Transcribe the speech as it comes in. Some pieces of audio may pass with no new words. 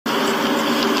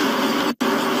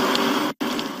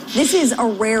This is a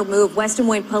rare move. West Des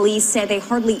Moines police say they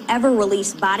hardly ever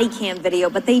release body cam video,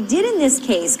 but they did in this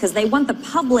case because they want the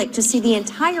public to see the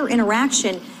entire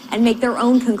interaction and make their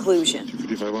own conclusion.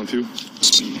 5512.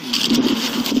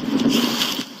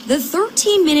 The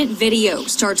 13-minute video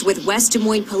starts with West Des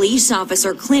Moines police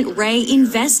officer Clint Ray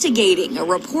investigating a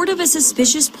report of a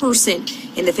suspicious person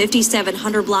in the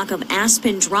 5700 block of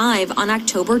Aspen Drive on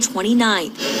October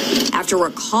 29th. After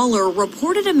a caller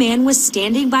reported a man was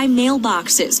standing by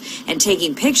mailboxes and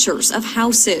taking pictures of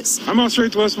houses. I'm Officer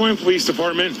at the West Des Moines Police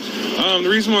Department. The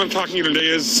reason why I'm talking to you today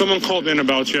is someone called in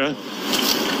about you.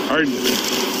 Are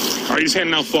you just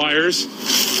handing out flyers?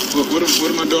 What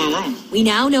am I doing wrong? We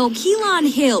now know Keelan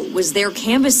Hill was there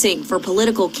canvassing for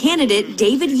political candidate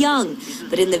David Young.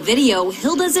 But in the video,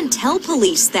 Hill doesn't tell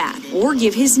police that or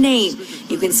give his name.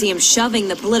 You can see him shoving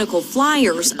the political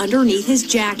flyers underneath his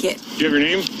jacket. Do you have your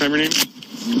name? Have your name?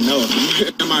 No.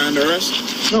 Am I under arrest?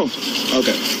 No.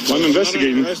 Okay. Well, I'm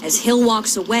investigating. As Hill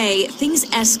walks away, things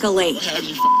escalate.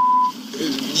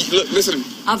 Look, listen.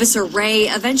 Officer Ray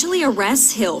eventually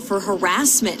arrests Hill for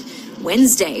harassment.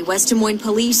 Wednesday, West Des Moines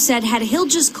police said had Hill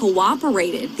just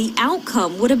cooperated, the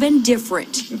outcome would have been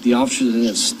different. If the officer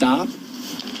didn't stop,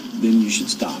 then you should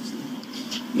stop.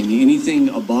 And anything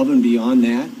above and beyond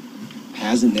that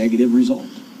has a negative result,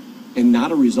 and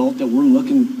not a result that we're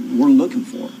looking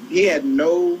for. He had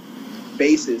no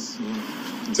basis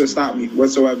to stop me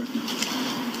whatsoever.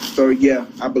 So yeah,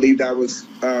 I believe that was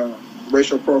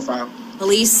racial profile.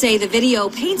 Police say the video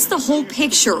paints the whole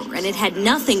picture and it had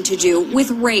nothing to do with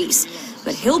race.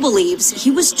 But Hill believes he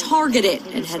was targeted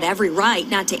and had every right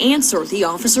not to answer the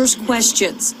officer's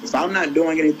questions. If I'm not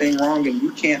doing anything wrong and you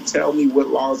can't tell me what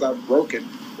laws I've broken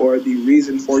or the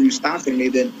reason for you stopping me,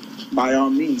 then by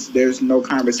all means, there's no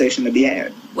conversation to be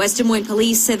had. West Des Moines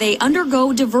police say they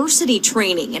undergo diversity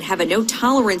training and have a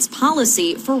no-tolerance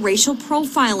policy for racial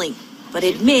profiling, but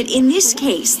admit in this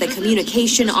case the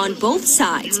communication on both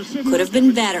sides could have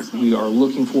been better. We are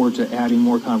looking forward to adding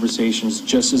more conversations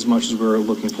just as much as we're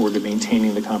looking forward to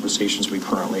maintaining the conversations we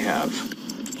currently have.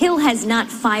 Hill has not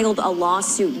filed a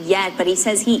lawsuit yet, but he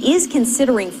says he is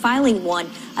considering filing one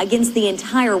against the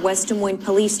entire West Des Moines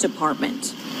Police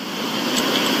Department.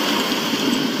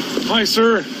 Hi,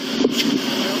 sir.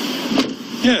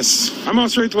 Yes, I'm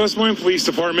Officer at the West Des Moines Police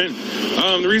Department.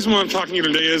 The reason why I'm talking to you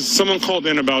today is someone called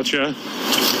in about you.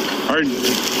 Are you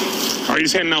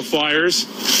just handing out flyers?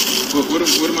 What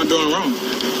am I doing wrong?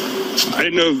 I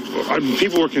didn't know.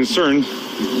 People were concerned.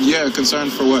 Yeah,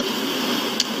 concerned for what?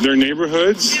 Their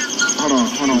neighborhoods. Hold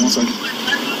on 1 second.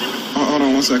 Hold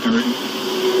on 1 second, Ricky.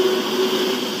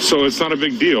 So it's not a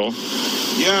big deal.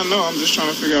 Yeah, no, I'm just trying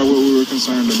to figure out what we were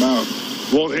concerned about.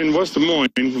 Well, in West Des Moines,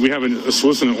 we have a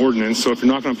soliciting ordinance, so if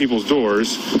you're knocking on people's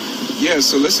doors... Yeah,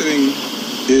 soliciting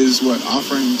is what?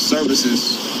 Offering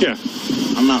services. Yeah.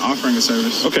 I'm not offering a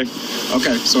service. Okay.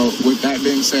 Okay, so with that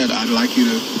being said, I'd like you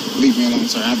to leave me alone,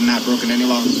 sir. I've not broken any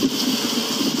laws.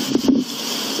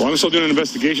 Well, I'm still doing an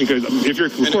investigation, because if you're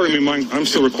recording me, I'm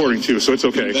still recording too, so it's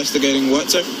okay. Investigating what,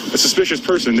 sir? A suspicious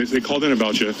person. They called in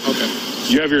about you. Okay.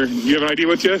 You have an ID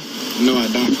with you? No, I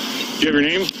don't. Do you have your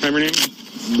name? Have your name?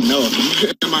 No.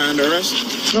 Am I under arrest?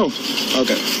 No.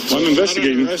 Okay. Well, I'm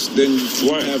investigating. Then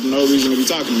you have no reason to be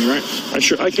talking to me, right?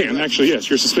 I can. Actually, yes.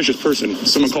 You're a suspicious person.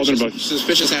 Someone called in about...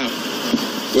 Suspicious how?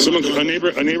 A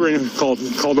neighbor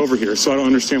called over here, so I don't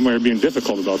understand why you're being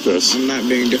difficult about this. I'm not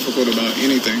being difficult about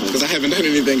anything, because I haven't done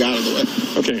anything out of the way.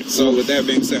 Okay. So with that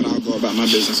being said, I'll go about my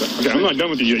business. Okay, I'm not done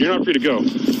with you yet. You're not free to go.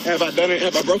 Have I done it?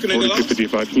 Have I broken any laws?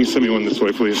 4255. Can you send me one this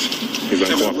way, please? He's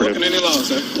have I broken any laws,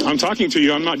 sir? I'm talking to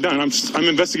you. I'm not done. I'm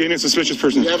investigating a suspicious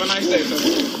person. You have a nice day, sir.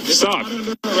 Stop.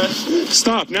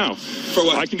 Stop now. For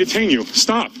what? I can detain you.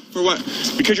 Stop. For what?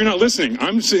 Because you're not listening.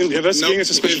 I'm investigating a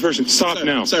suspicious person. Stop sir,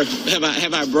 now. Sir, have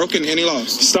I broken any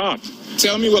laws? Stop.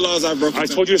 Tell me what laws I've broken. I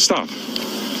told you to stop.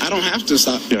 I don't have to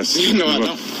stop. Yes. You know I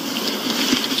don't.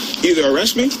 Either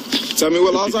arrest me, tell me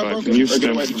what laws I've broken. Can you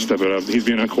step it up? He's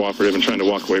being uncooperative and trying to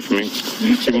walk away from me.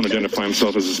 He won't identify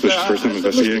himself as a suspicious person I'm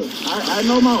investigating. I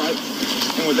know my rights.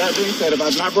 And with that being said, if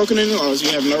I've not broken any laws, you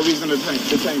have no reason to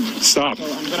detain me. Stop. So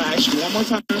I'm going to ask you one more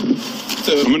time. I'm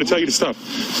going to tell you to stop.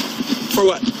 For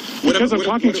what? Because I'm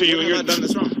talking to you and you're... Have I done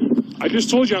this wrong? I just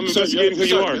told you I'm investigating who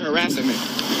you are. You're harassing me.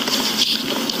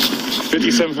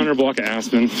 5700 block of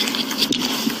Aspen.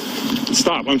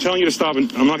 Stop. I'm telling you to stop,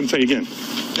 and I'm not going to tell you again.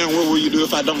 And what will you do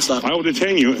if I don't stop? I will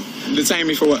detain you. Detain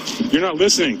me for what? You're not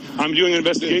listening. I'm doing an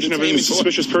investigation of a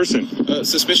suspicious person.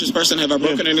 Suspicious person? Have I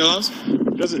broken any laws?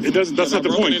 That's not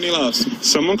the point. Any laws?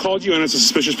 Someone called you and it's a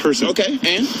suspicious person. Okay,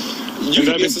 and? You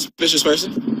can be a suspicious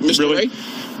person, Mr. Really? Ray?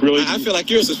 Really? I feel like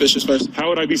you're a suspicious person. How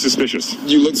would I be suspicious?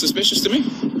 You look suspicious to me.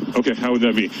 Okay, how would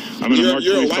that be? I'm in a marked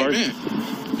You're a police white car. man.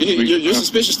 You're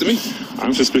suspicious to me.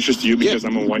 I'm suspicious to you because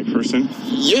I'm a white person?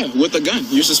 Yeah, with a gun.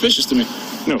 You're suspicious to me.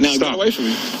 No, now stop. get away from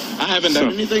me. I haven't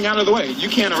done anything out of the way. You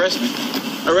can't arrest me.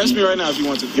 Arrest me right now if you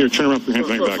want to. Here, turn around, put your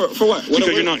hand back. For what? Because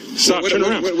you're not. Stop. Turn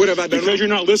around. What have I done wrong? Because you're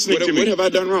not listening to me. What have I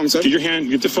done wrong, sir? Get your hand.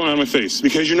 Get the phone out of my face.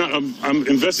 Because you're not. I'm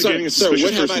investigating a suspicious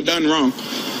person. Sir, what have I done wrong?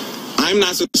 I'm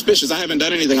not suspicious. I haven't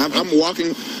done anything. I'm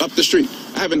walking up the street.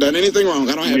 I haven't done anything wrong.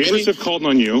 I don't have Neighbors have called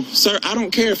on you. Sir, I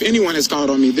don't care if anyone has called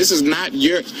on me. This is not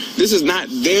their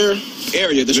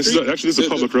area. This is a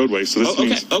public roadway, so this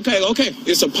means... Okay.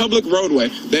 It's a public roadway.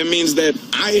 That means that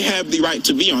I have the right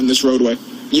to be on this roadway.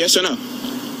 Yes or no?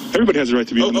 Everybody has a right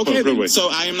to be on the public roadway. So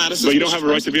I am not a suspicious But you don't have a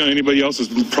right to be on anybody else's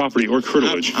property or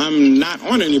curtilage. I'm not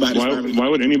on anybody's property.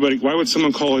 Why would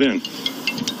someone call it in?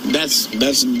 That's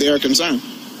their concern.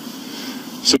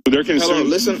 So they're concerned. Hello,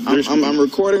 listen, I'm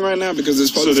recording right now because this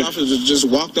police officer just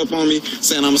walked up on me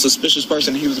saying I'm a suspicious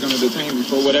person and he was going to detain me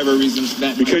for whatever reason.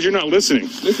 Because you're not listening.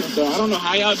 Listen, sir, I don't know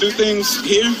how y'all do things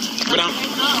here, but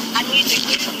I need to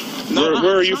hear you. No,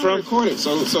 where are you from? Record it.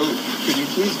 So could you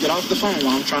please get off the phone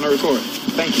while I'm trying to record?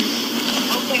 Thank you.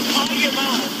 Okay, call your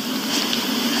mom.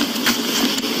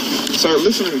 Sir,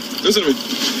 listen to me.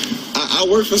 I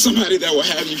work for somebody that will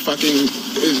have you fucking...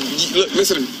 Look,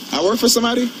 listen to me. I work for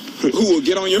somebody who will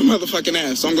get on your motherfucking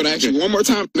ass. So I'm going to ask you one more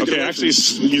time. Okay, actually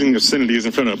using obscenities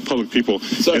in front of public people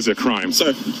is a crime.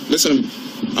 Sir, listen to me.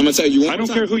 I'm going to tell you one more time. I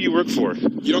don't care who you work for.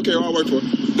 You don't care who I work for.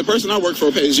 The person I work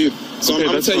for pays you. So I'm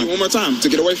going to tell you one more time to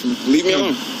get away from me. Leave me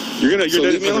alone.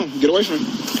 Leave me alone. Get away from me.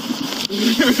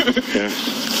 Yeah.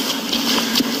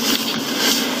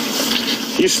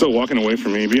 He's still walking away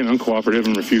from me, being uncooperative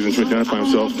and refusing to identify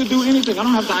himself. I don't have to do anything. I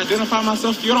don't have to identify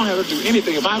myself. You don't have to do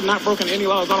anything. If I have not broken any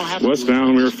laws, I don't have to.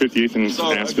 Westbound, we were 58th and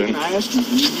Aspen. Again, I asked you,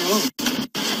 leave me alone.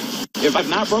 If I've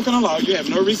not broken a law, you have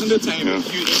no reason to detain me.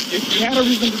 If you had a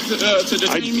reason to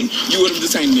detain me, you would have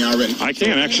detained me already. I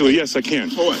can, actually. Yes, I can.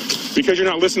 For what? Because you're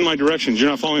not listening to my directions. You're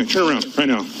not following. Turn around right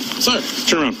now. Sir.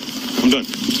 Turn around. I'm done.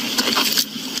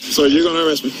 So you're going to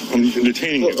arrest me? I'm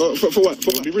detaining you. For what?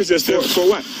 Be resistive. For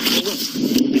what?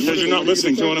 Because you're not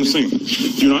listening to what I'm saying.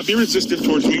 Do not be resistive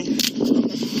towards me.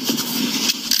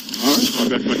 All right. I'll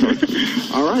back my car.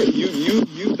 All right.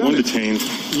 You've done I'm it. detained.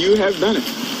 You have done it.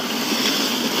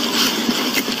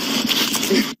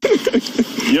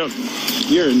 Yep.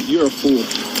 You're a fool.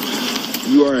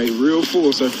 You are a real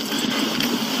fool, sir.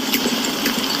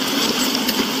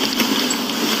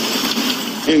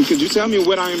 And could you tell me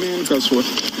what I am in handcuffs for?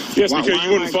 Yes, because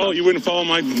you wouldn't follow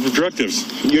my directives.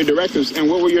 Your directives. And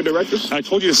what were your directives? I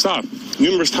told you to stop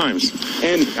numerous times.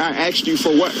 And I asked you for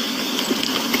what?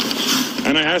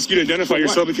 And I asked you to identify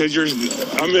yourself because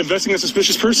I'm investigating a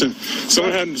suspicious person.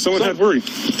 Someone had worry.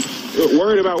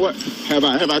 Worried about what? Have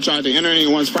I tried to enter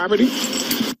anyone's property?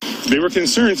 They were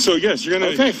concerned, so yes, you're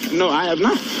gonna. Okay. No, I have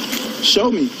not. Show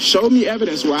me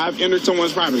evidence where I've entered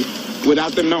someone's property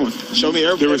without them knowing. Show me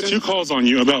evidence. There was 2 calls on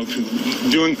you about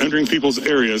entering people's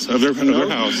areas of their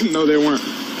house. No, they weren't.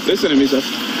 Listen to me, sir.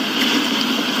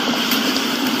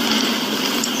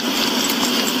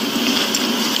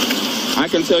 I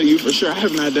can tell you for sure I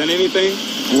have not done anything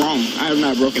wrong. I have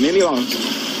not broken any laws.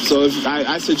 So if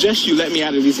I suggest you let me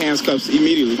out of these handcuffs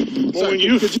immediately. Well, could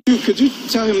you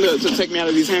tell him to take me out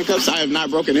of these handcuffs? I have not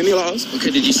broken any laws.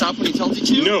 Okay, did you stop when he told you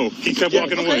to? No, he kept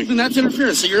walking away. Then that's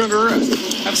interference, so you're under arrest.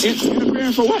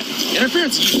 Interference for what?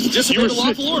 Interference. You disobeyed the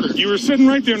lawful order. You were sitting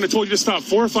right there and I told you to stop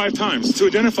 4 or 5 times to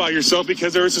identify yourself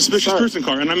because there was a suspicious person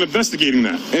car, and I'm investigating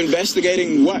that.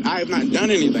 Investigating what? I have not done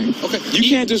anything. Okay. You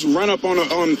can't just run up on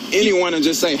anyone and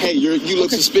just say, hey, you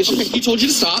look suspicious. Okay, he told you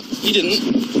to stop. He didn't.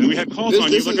 And we had calls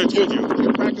on you, like I told you.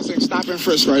 You're practicing stop and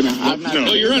frisk right now.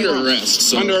 No, you're under arrest.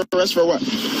 So. Under arrest for what?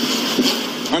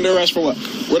 Under arrest for what?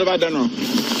 What have I done wrong?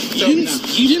 You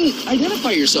didn't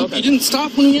identify yourself. Okay. You didnn't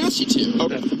stop when he asked you to.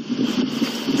 Okay.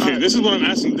 Okay, this is what I'm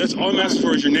asking. That's all I'm asking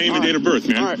for is your name and date of birth,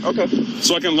 man. All right, okay.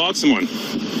 So I can log someone.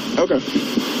 Okay.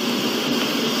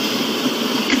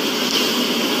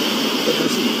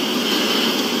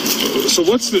 So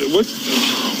what's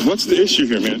the issue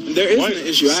here, man? There is an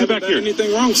issue. I haven't done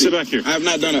anything wrong. Sit back here. I have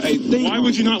not done a thing. Why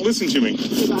would you not listen to me?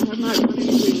 Because I have not done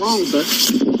anything wrong, sir.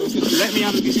 Let me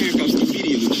out of these handcuffs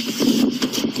immediately.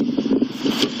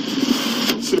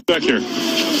 Sit back here.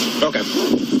 Okay.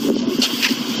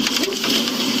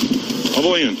 All the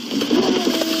way in.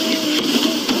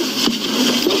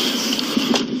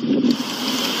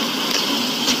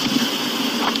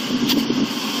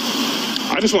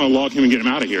 I just want to log him and get him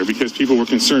out of here because people were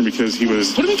concerned because he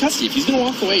was... Put him in custody. If he's going to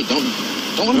walk away, don't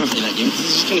let him play that game.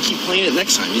 He's just going to keep playing it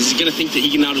next time. He's just going to think that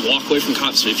he can now walk away from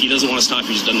cops. If he doesn't want to stop,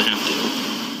 he just doesn't have to.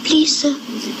 Please, sir.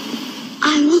 I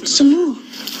I want some more.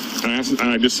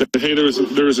 I just said, hey, there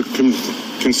was a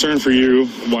concern for you.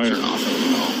 Why?